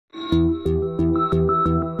I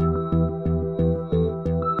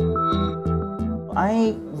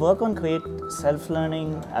work on create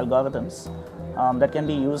self-learning algorithms that can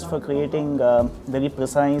be used for creating very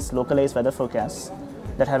precise localized weather forecasts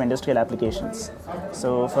that have industrial applications.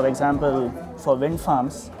 So for example, for wind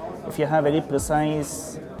farms, if you have very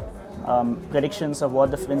precise predictions of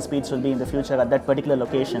what the wind speeds will be in the future at that particular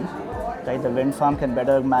location, right, the wind farm can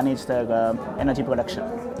better manage their energy production,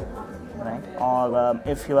 right? Or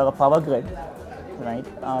if you are a power grid, right,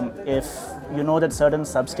 if you know that certain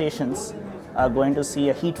substations are going to see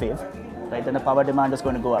a heat wave, right, then the power demand is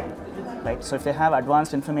going to go up, right? So if they have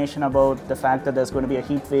advanced information about the fact that there's going to be a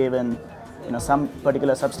heat wave in some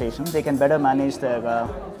particular substation, they can better manage their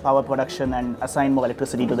power production and assign more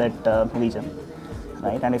electricity to that region,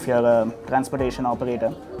 right? And if you're a transportation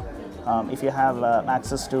operator, if you have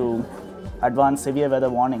access to advanced severe weather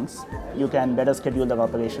warnings, you can better schedule the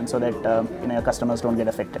operation so that your customers don't get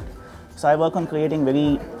affected. So I work on creating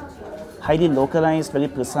very highly localized, very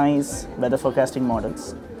precise weather forecasting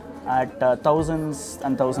models at thousands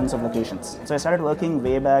and thousands of locations. So I started working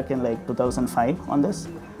way back in like 2005 on this,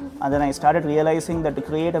 and then I started realizing that to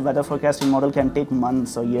create a weather forecasting model can take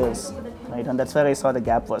months or years, right? And that's where I saw the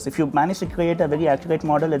gap was. If you manage to create a very accurate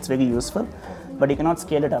model, it's very useful, but you cannot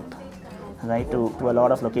scale it up, right, to a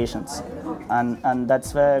lot of locations. And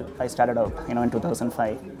that's where I started out, in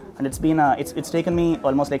 2005. And it's been it's taken me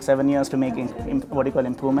almost like 7 years to make what you call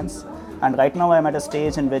improvements. And right now I'm at a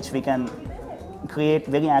stage in which we can create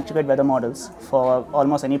very accurate weather models for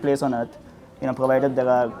almost any place on Earth, provided there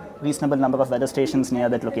are reasonable number of weather stations near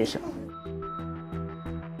that location.